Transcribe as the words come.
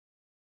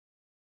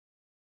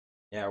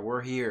Yeah,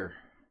 we're here.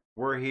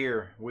 We're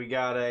here. We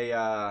got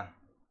a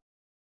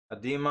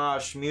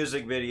Dimash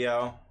music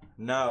video.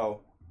 No.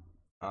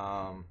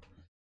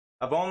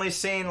 I've only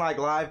seen like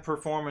live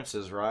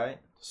performances, right?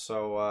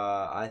 So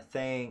I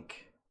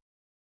think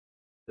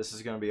this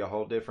is gonna be a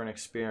whole different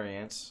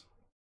experience.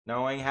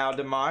 Knowing how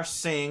Dimash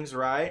sings,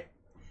 right?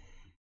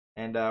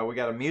 And we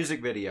got a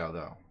music video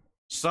though.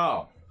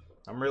 So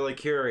I'm really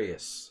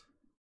curious.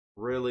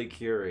 Really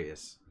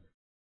curious.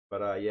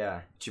 But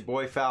yeah, it's your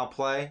boy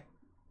FaulPlay.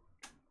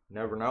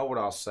 Never know what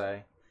I'll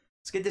say.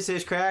 Let's get this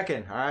ish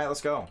cracking. Alright,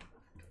 let's go.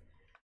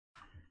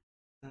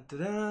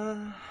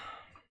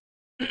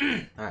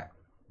 Alright.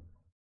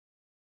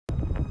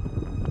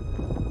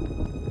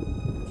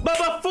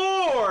 But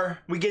before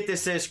we get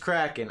this ish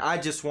cracking, I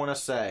just want to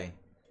say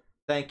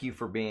thank you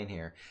for being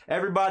here.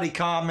 Everybody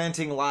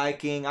commenting,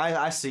 liking.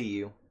 I see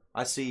you.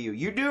 I see you.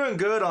 You're doing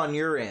good on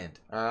your end.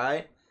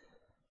 Alright?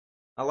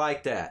 I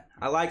like that.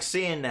 I like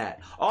seeing that.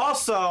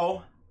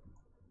 Also,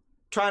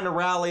 trying to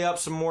rally up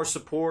some more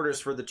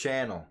supporters for the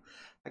channel.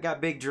 I got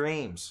big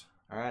dreams.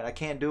 Alright, I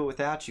can't do it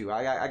without you.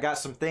 I got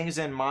some things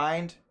in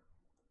mind,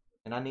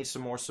 and I need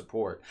some more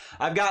support.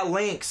 I've got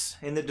links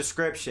in the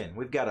description.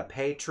 We've got a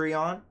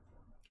Patreon.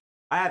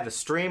 I have a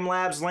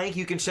Streamlabs link.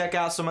 You can check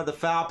out some of the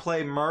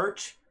FaulPlay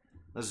merch.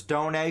 There's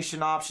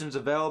donation options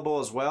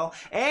available as well.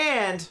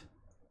 And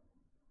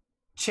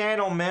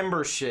channel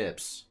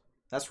memberships.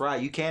 That's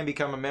right. You can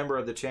become a member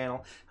of the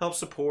channel. Help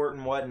support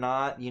and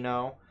whatnot, you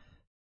know.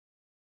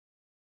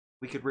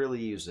 We could really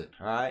use it,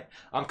 alright?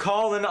 I'm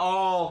calling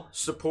all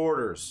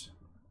supporters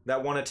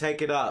that want to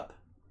take it up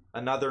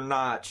another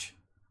notch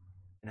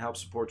and help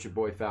support your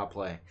boy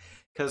FaulPlay.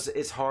 Because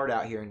it's hard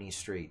out here in these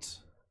streets,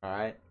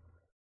 alright?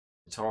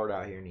 It's hard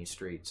out here in these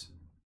streets.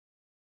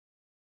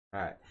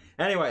 Alright.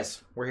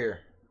 Anyways, we're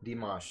here.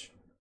 Dimash.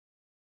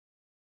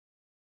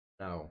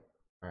 No.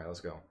 Alright,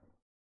 let's go.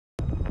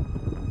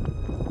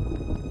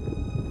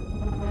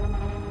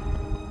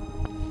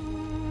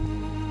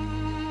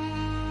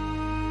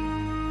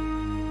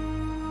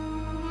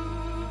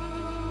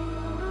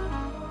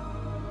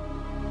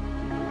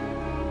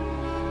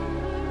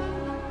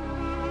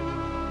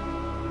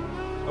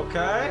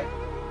 Okay.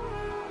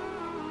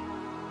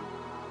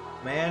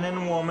 Man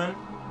and woman.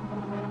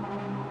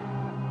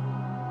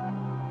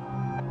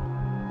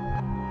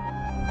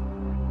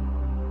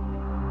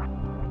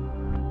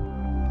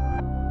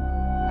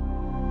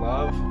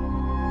 Love.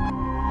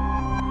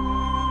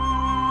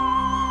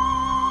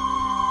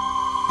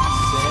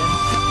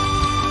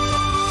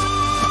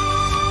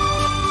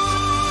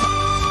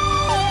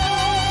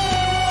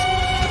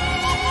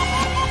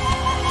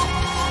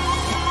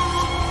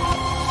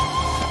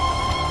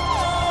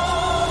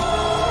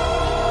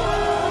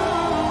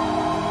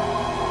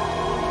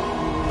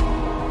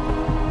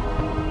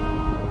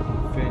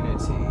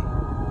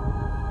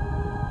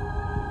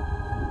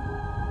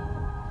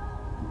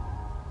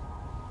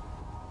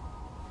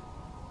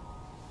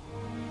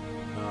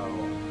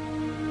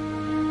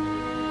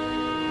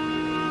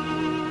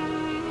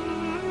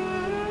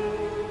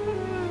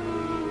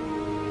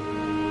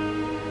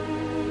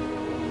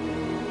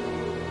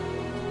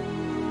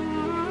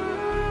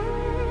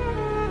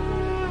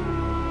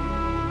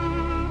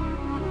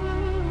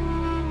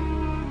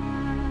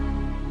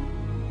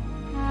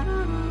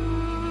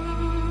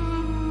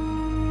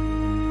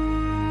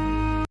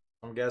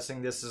 I'm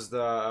guessing this is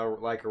the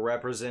like a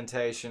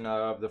representation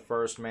of the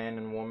first man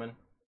and woman. I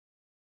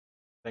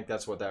think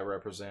that's what that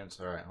represents.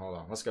 All right, hold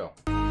on. Let's go.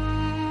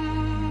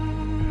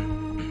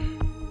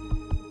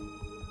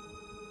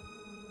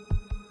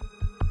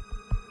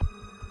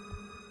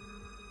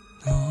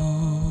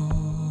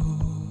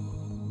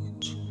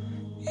 Ночь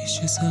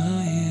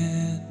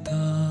исчезает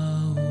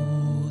до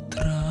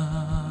утра.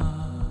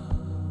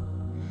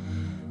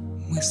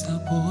 Мы с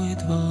тобой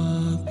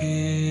два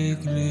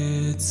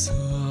беглеца.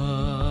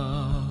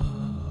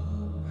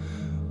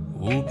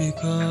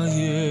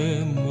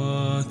 Убегаем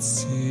от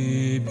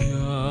себя.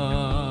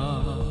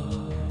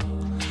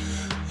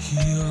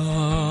 Я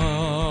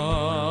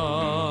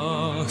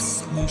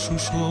слышу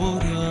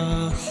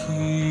шорох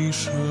и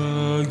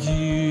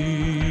шаги,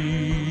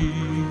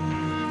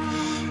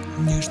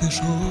 нежный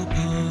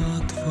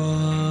шепот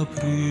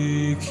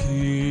вопреки.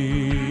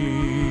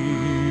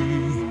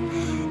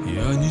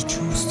 Я не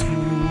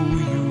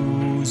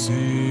чувствую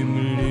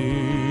земли,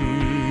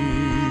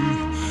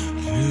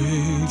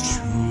 лечу.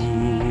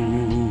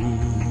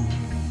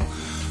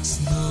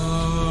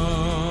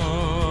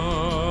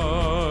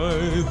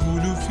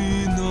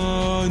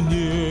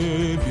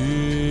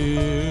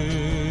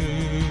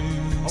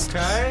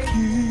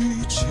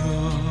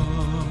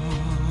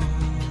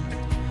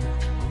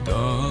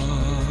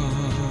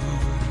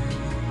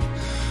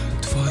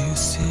 Твое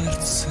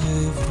сердце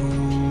в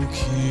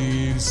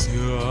руки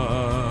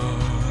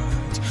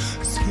взять,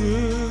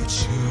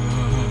 скачай,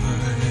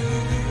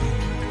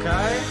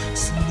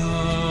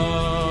 знай,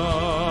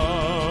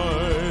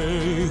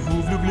 у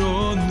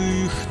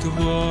влюбленных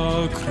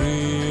два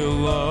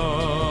крыла.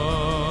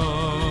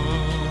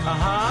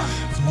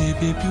 В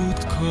небе бьют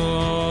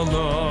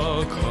колокола.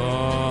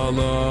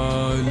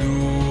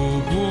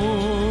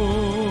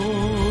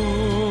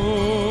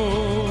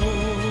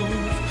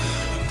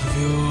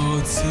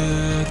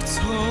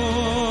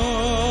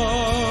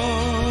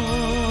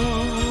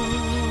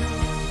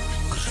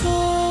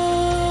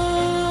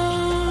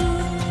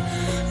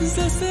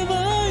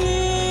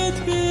 засывает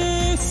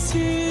без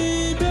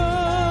себя.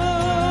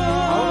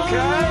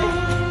 Okay.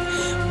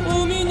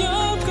 У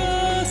меня в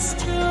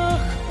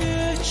гостях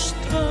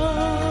мечта,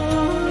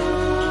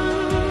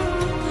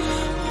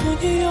 у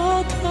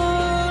нее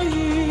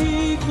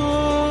твои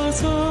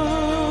глаза.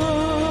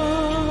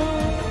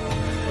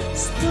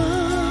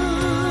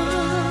 Знай,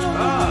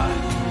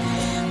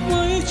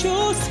 мои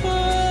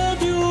чувства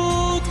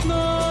бьют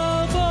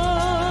на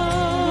бат.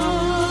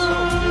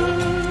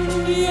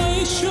 Я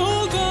ищу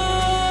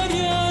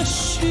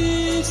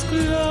горящий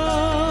взгляд.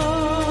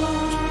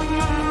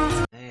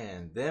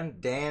 Man, them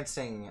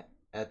dancing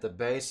at the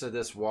base of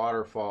this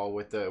waterfall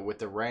with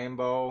the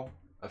rainbow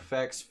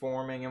effects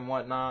forming and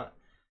whatnot.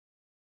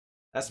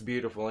 That's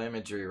beautiful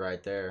imagery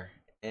right there.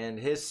 And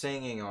his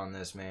singing on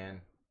this,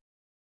 man.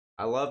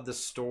 I love the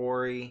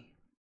story.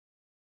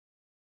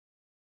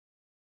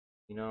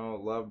 You know,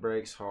 love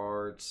breaks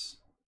hearts.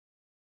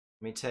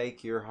 Let me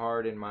take your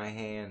heart in my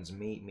hands,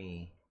 meet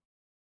me.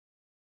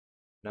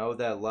 Know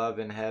that love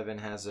in heaven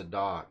has a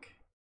dock.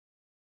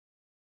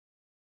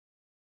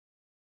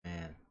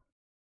 Man.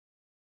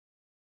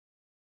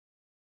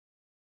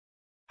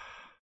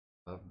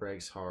 Love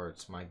breaks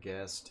hearts. My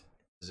guest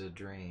is a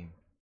dream.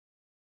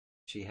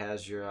 She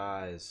has your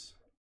eyes.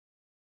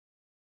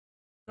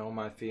 Know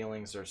my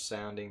feelings are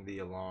sounding the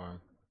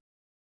alarm.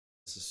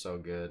 This is so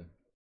good.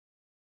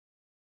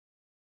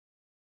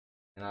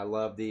 And I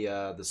love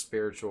the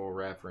spiritual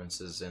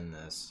references in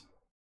this.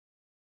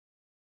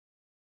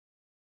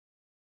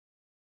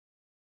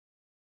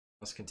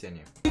 Let's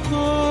continue.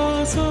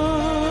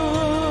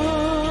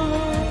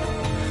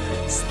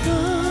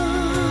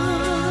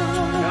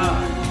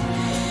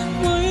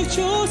 Мои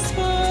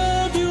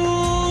чувства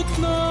бьют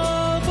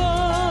на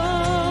бат.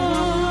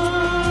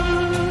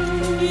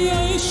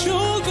 Я ищу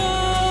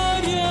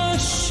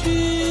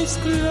горящий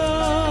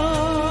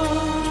взгляд.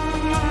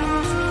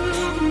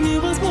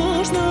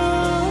 Невозможно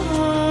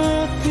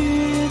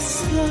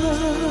описать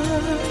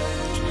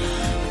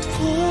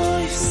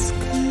твой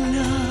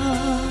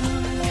взгляд.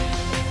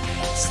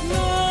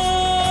 Знай,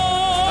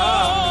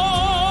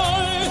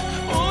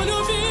 о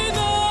любви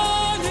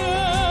на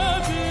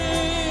небе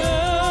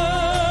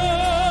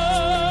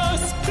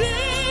есть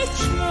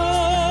причал.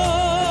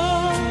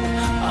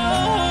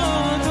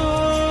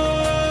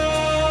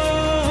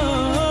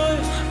 Отдай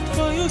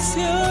твое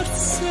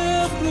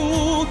сердце в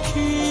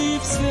руки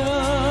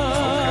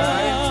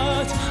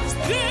взять.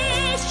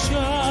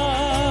 Встречай.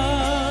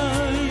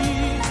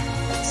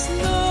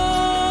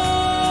 Знай,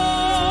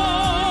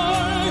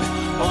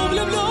 о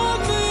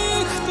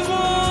влюбленных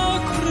два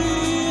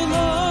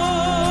крыла.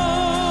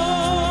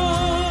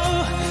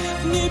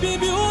 В небе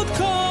бьют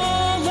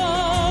колокола.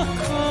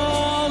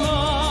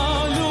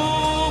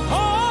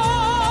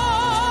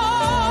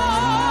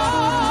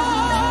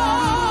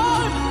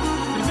 Любовь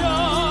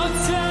рвет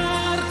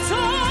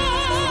сердца.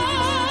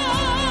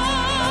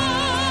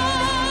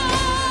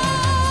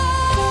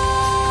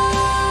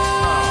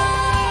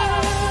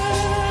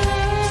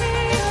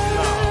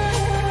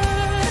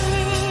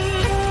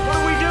 What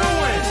are we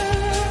doing?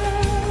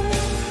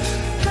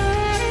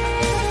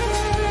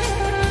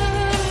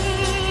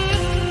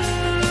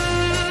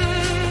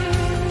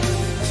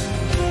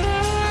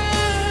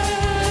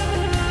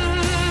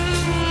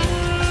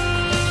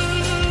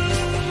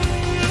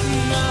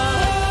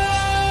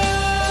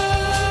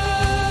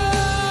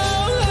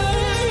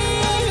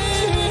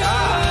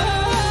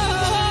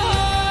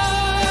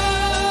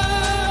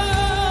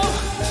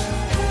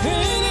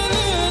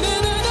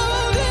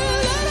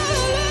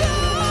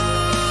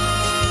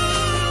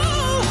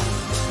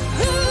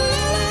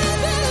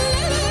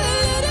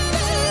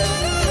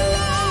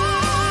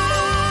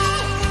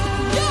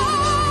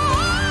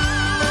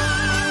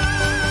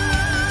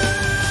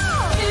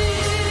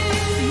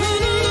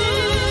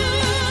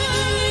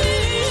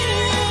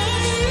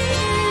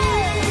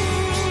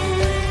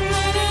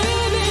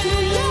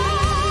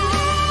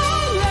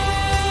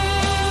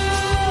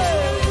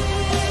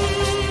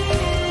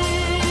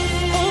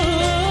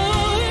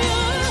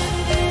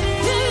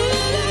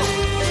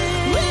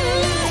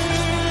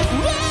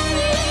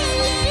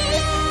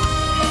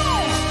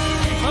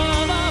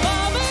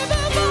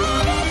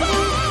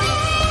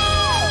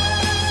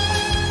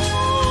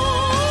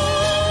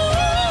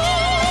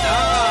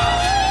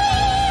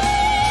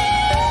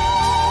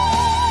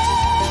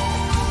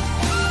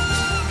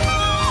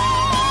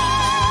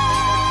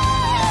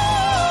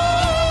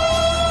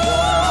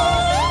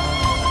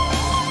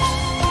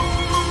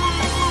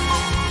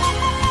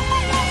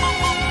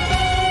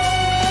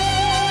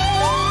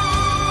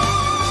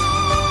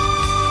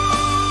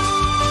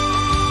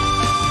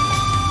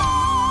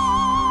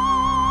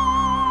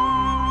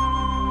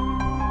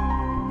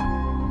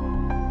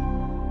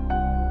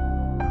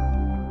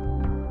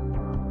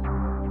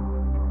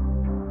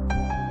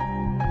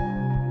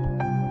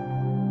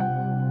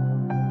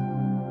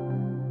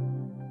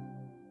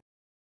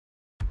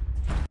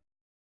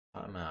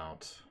 I'm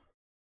out.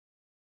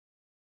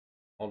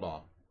 Hold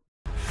on.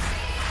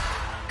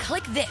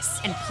 Click this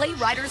and play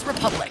Riders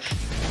Republic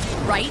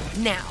right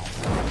now.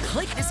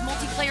 Click this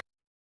multiplayer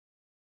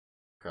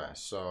Okay,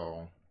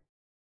 so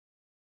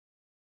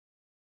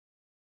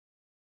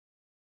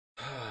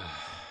all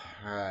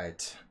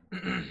right.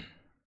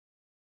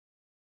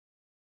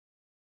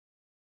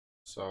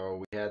 So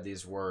we had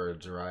these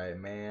words, right?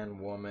 Man,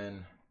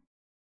 woman,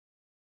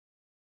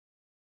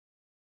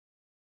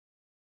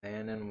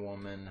 man and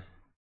woman.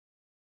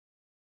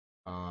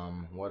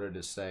 What did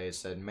it say? It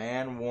said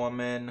man,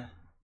 woman,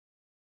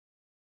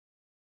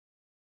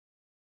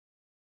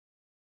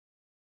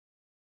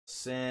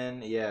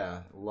 sin,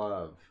 yeah,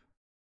 love.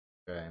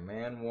 Okay,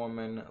 man,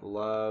 woman,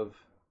 love,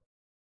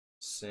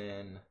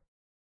 sin.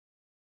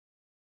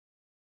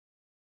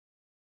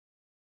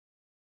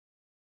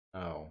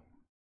 Oh.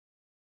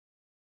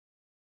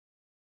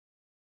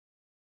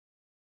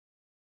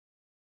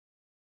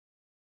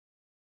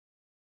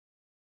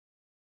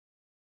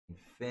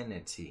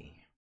 Infinity.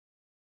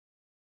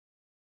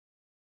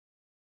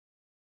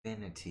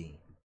 Infinity.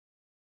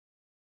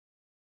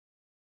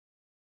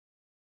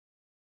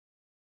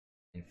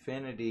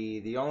 Infinity.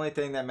 The only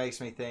thing that makes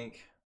me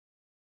think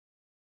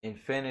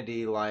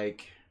infinity,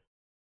 like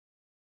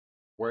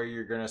where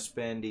you're gonna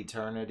spend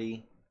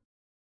eternity,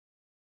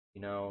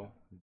 you know,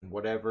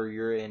 whatever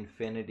your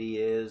infinity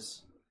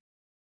is.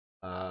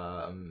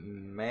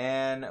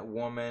 Man,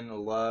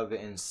 woman, love,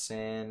 and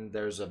sin.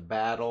 There's a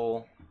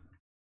battle.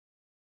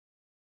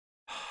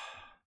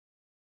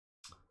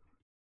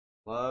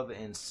 Love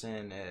and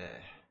sin.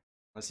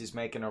 Unless he's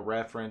making a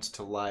reference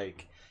to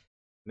like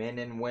men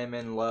and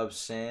women love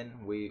sin.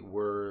 We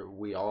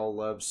all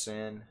love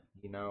sin,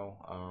 you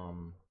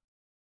know.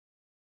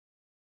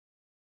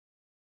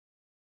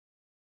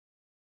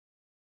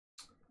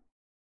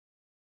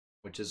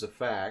 Which is a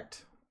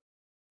fact.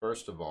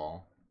 First of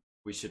all,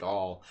 we should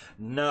all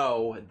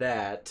know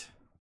that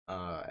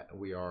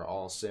we are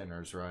all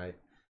sinners, right?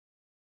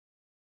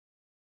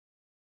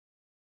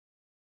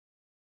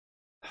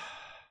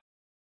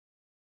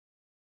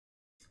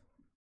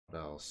 What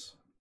else?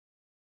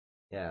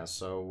 Yeah,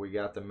 so we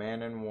got the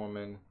man and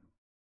woman.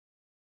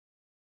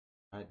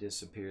 Night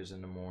disappears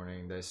in the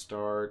morning. They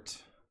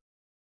start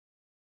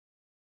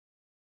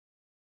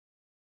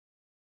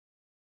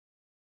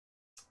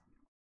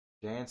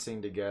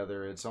dancing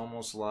together. It's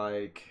almost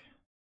like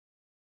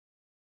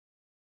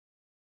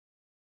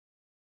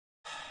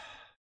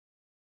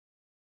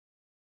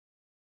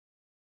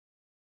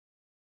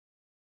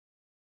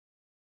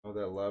oh,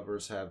 that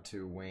lovers have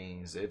two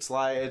wings. It's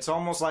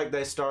almost like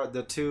they start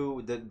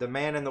the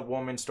man and the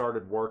woman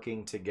started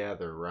working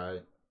together,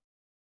 right?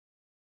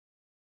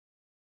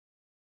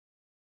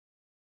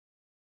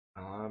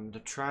 I'm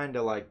trying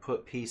to like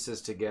put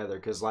pieces together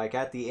because like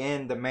at the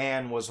end the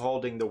man was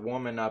holding the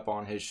woman up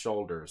on his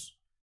shoulders.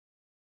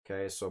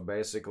 Okay, so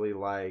basically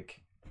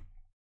like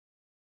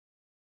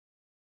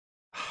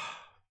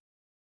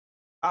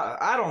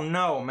I don't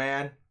know,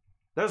 man.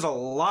 There's a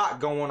lot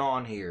going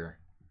on here.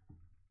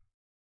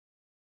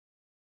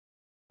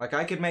 Like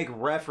I could make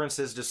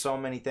references to so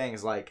many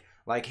things like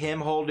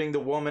him holding the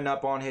woman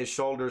up on his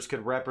shoulders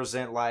could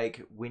represent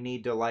like we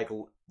need to like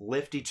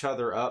lift each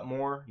other up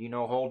more, you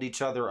know, hold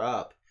each other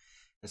up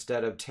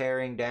instead of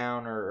tearing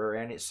down or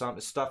any some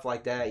stuff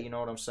like that, you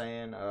know what I'm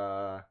saying?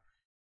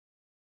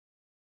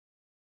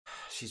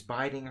 She's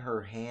biting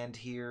her hand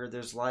here.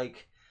 There's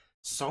like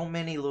so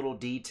many little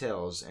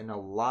details and a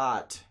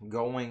lot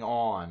going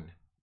on.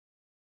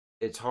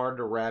 It's hard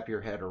to wrap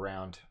your head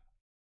around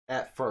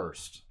at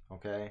first,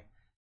 okay?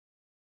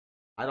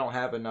 I don't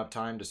have enough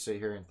time to sit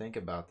here and think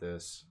about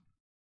this.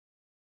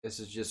 This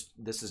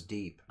is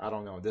deep. I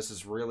don't know. This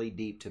is really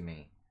deep to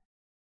me.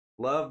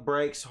 Love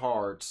breaks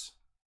hearts.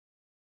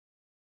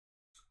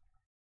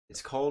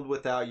 It's cold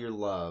without your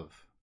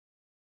love.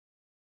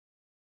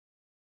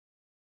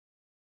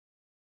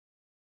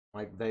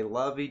 Like they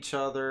love each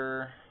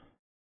other.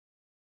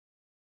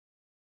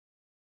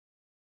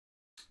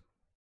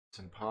 It's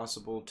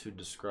impossible to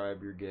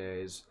describe your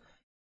gaze.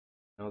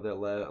 Know that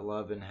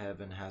love in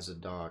heaven has a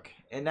dock.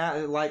 And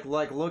that like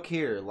look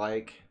here,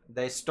 like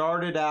they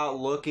started out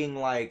looking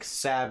like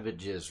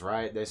savages,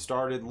 right? They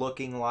started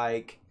looking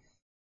like,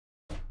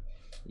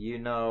 you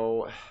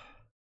know,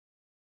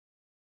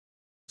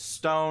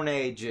 Stone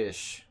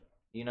Age-ish.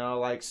 You know,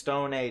 like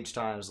Stone Age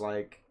times,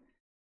 like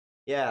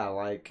yeah,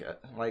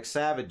 like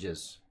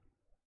savages.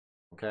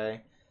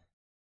 Okay?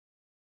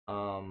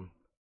 Um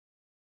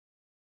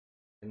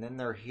and then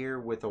they're here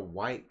with a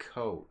white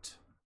coat.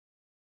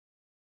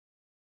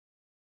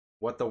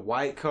 What the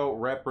white coat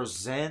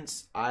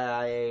represents,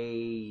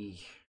 I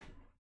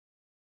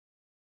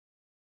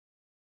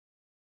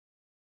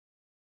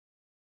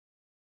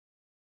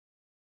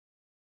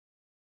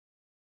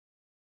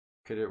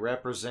could it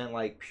represent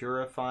like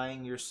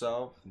purifying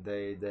yourself?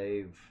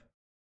 They've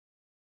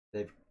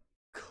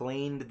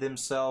cleaned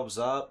themselves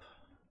up.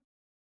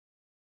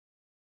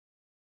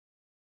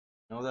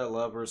 Know that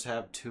lovers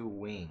have two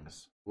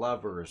wings.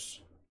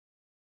 Lovers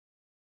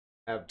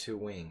have two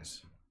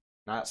wings,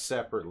 not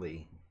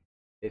separately.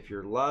 If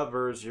you're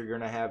lovers, you're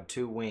gonna have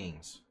two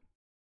wings,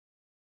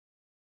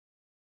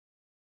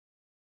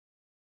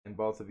 and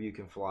both of you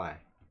can fly.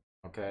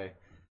 Okay.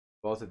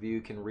 Both of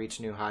you can reach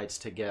new heights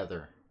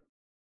together.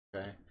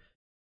 Okay.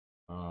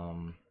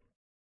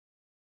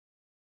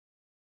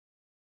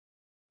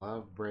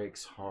 Love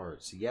breaks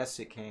hearts. Yes,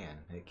 it can.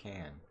 It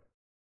can.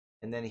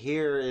 And then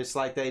here it's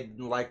like they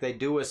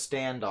do a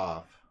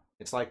standoff.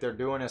 It's like they're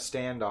doing a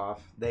standoff.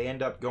 They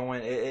end up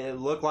going. It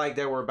looked like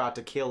they were about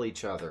to kill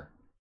each other.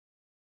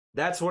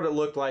 That's what it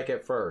looked like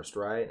at first,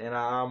 right? And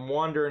I'm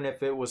wondering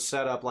if it was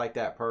set up like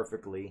that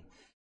perfectly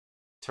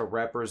to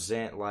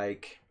represent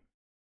like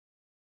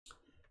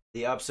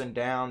the ups and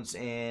downs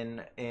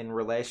in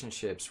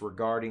relationships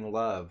regarding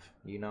love.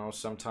 You know,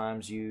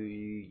 sometimes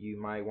you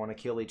might want to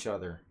kill each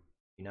other.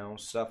 You know,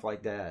 stuff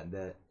like that.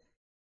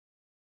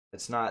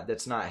 That's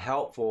not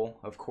helpful.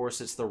 Of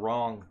course, it's the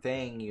wrong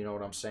thing. You know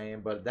what I'm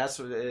saying? But that's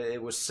what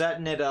it was,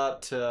 setting it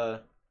up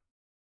to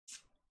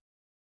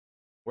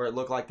where it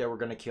looked like they were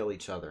going to kill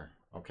each other.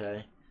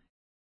 Okay.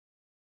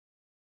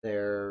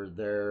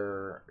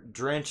 They're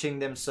drenching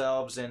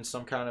themselves in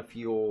some kind of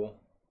fuel.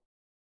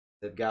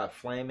 They've got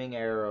flaming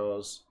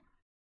arrows.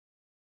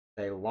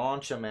 They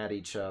launch them at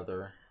each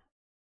other.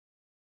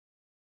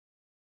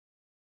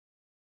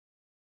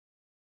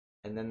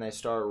 And then they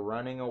start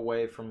running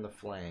away from the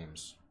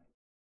flames.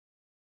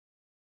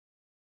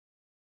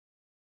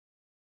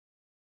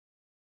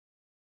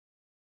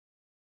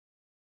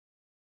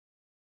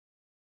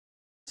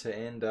 To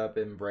end up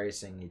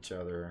embracing each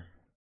other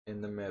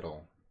in the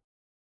middle.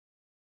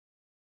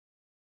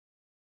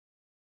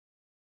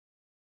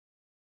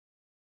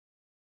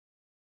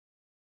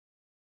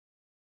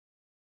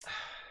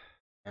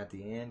 At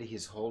the end,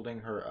 he's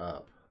holding her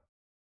up.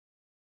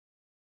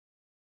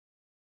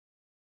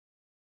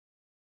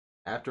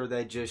 After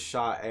they just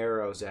shot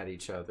arrows at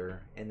each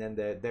other, and then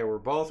they were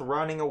both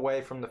running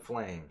away from the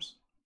flames.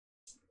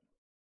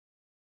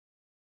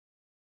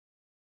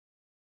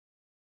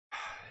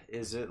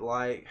 Is it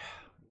like,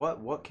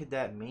 what could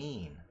that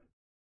mean?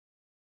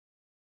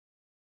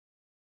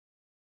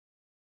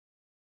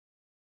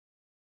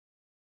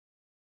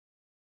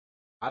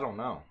 I don't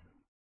know.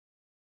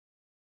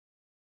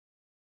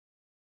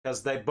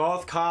 Because they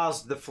both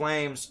caused the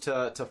flames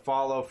to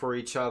follow for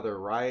each other,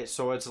 right?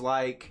 So it's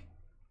like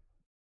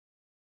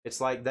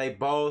they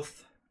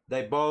both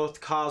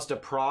caused a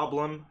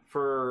problem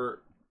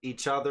for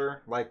each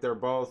other. Like they're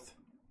both,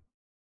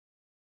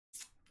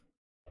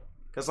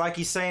 because like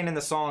he's saying in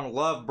the song,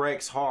 love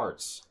breaks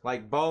hearts.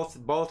 Like both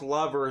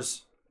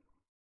lovers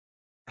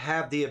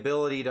have the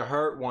ability to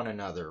hurt one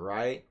another,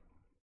 right?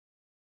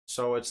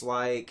 So it's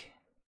like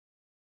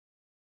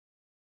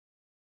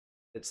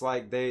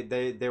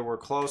they were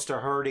close to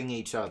hurting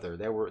each other.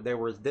 They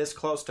were this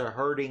close to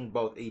hurting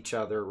both each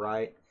other,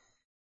 right?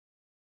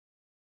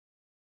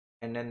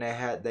 And then they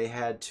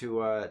had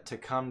to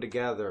come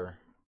together,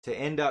 to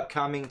end up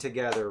coming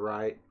together,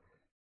 right?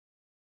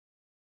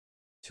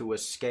 To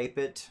escape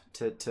it,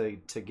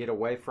 to get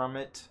away from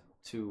it,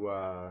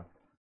 to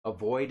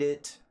avoid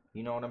it.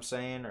 You know what I'm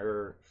saying?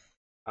 Or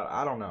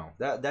I don't know.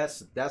 That's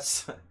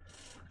that's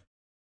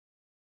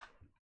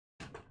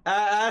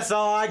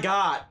all I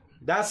got.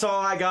 That's all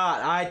I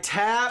got. I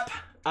tap.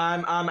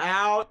 I'm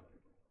out.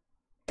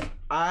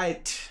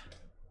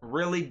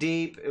 Really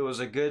deep. It was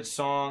a good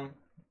song.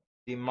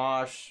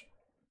 Dimash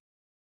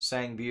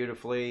sang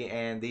beautifully,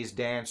 and these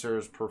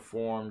dancers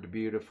performed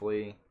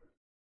beautifully.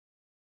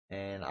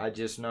 And I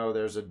just know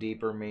there's a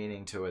deeper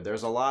meaning to it.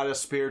 There's a lot of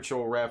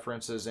spiritual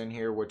references in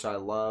here, which I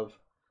love.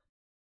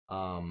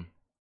 But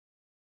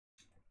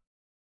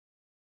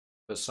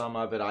some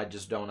of it I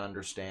just don't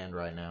understand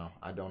right now.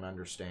 I don't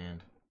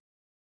understand.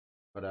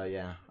 But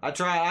yeah,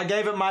 I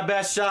gave it my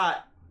best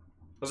shot.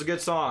 It was a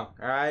good song.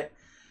 All right.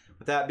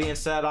 With that being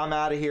said, I'm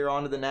out of here.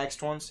 On to the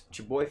next ones. It's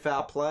your boy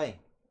FaulPlay.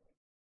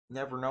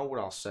 Never know what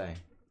I'll say.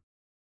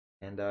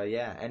 And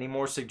yeah, any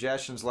more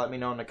suggestions, let me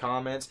know in the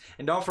comments.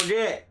 And don't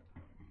forget,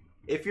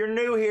 if you're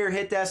new here,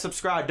 hit that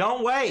subscribe.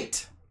 Don't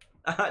wait.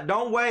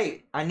 Don't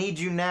wait. I need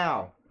you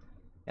now.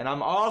 And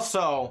I'm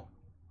also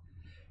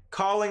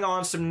calling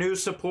on some new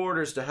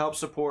supporters to help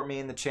support me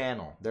in the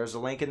channel. There's a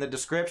link in the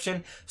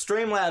description.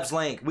 Streamlabs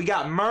link. We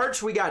got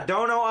merch. We got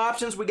dono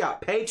options. We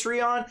got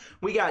Patreon.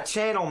 We got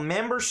channel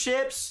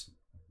memberships.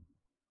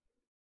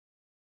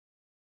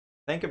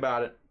 Think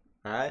about it.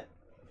 All right.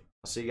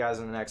 I'll see you guys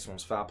in the next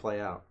ones.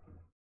 FaulPlay out.